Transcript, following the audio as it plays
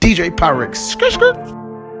DJ Pyrex. Skirt, skirt.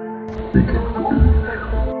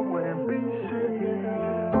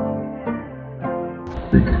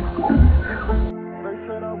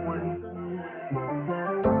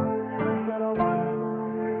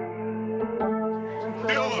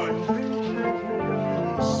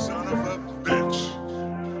 Son of a bitch.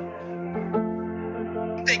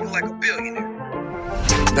 Think like a billionaire.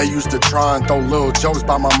 They used to try and throw little jokes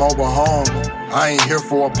by my mobile home. I ain't here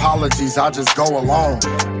for apologies, I just go along.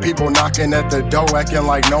 People knocking at the door acting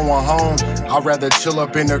like no one home. I'd rather chill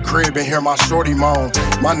up in the crib and hear my shorty moan.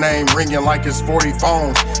 My name ringing like it's 40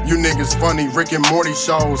 phones. You niggas funny, Rick and Morty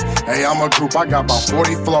shows. Hey, I'm a group, I got about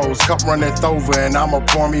 40 flows. Cup runneth over and I'ma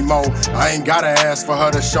pour me more. I ain't gotta ask for her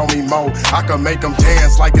to show me more. I can make them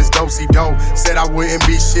dance like it's do-si-do. Said I wouldn't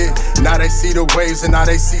be shit. Now they see the waves and now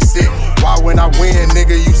they see sick. Why when I win,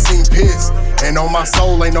 nigga, you seem pissed? And on my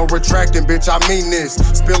soul ain't no retracting, bitch, I mean this.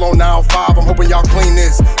 Spill on aisle 5, I'm hoping y'all clean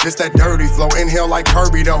this. This that dirty flow, inhale like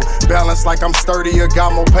Kirby though. Balance like I'm sturdier,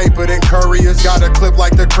 got more paper than couriers. Got a clip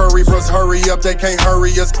like the Curry bros, hurry up, they can't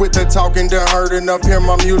hurry us. Quit the talking, done heard enough, hear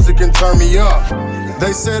my music and turn me up.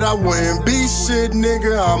 They said I wouldn't be shit,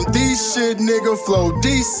 nigga. I'm the shit, nigga. Flow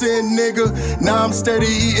decent, nigga. Now I'm steady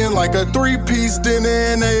eating like a 3-piece dinner.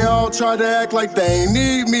 And they all try to act like they ain't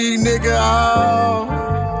need me, nigga. Oh.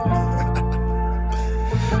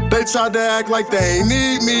 They tried to act like they ain't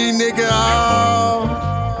need me, nigga. Oh.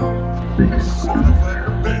 Son of a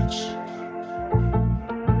bitch.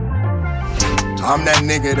 I'm that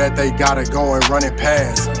nigga that they gotta go and run it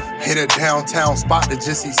past. Hit a downtown spot to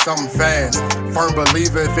just see something fast. Firm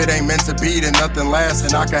believer, if it ain't meant to be, then nothing lasts.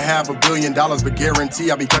 And I could have $1 billion, but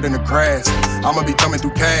guarantee I'll be cutting the grass. I'ma be thumbing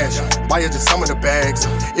through cash, buy just some of the bags.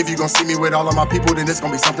 If you gon' see me with all of my people, then it's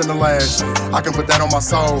gon' be something to last. I can put that on my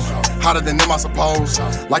soul, hotter than them I suppose.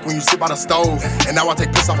 Like when you sit by the stove, and now I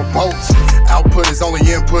take piss off of boats. Output is only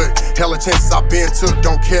input, hella chances I've been took.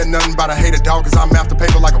 Don't care nothing about a hater dog, cause I'm after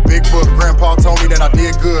paper like a big book. Grandpa told me that I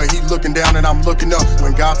did good, he looking down and I'm looking up.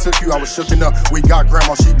 When God took you, I was shooken up. We got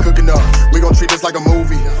grandma, she cooking up. We gon' treat this like a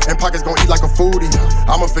movie, and pockets gon' eat like a foodie.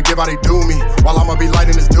 I'ma forgive how they do me, while I'ma be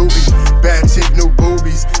lighting this doobie. Bad chick, new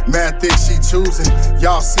boobies, mad thick, she choosing.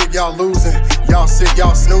 Y'all sick, y'all losing. Y'all sick,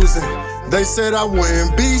 y'all snoozing. They said I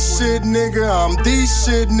wouldn't be shit, nigga. I'm the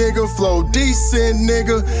shit, nigga. Flow decent,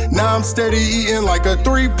 nigga. Now I'm steady eating like a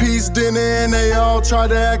 3-piece dinner, and they all try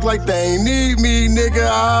to act like they ain't need me, nigga.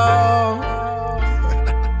 Oh.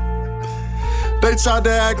 They tried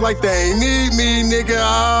to act like they ain't need me, nigga.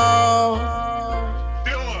 Oh.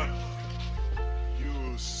 T.L.A.B,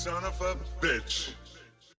 you son of a bitch.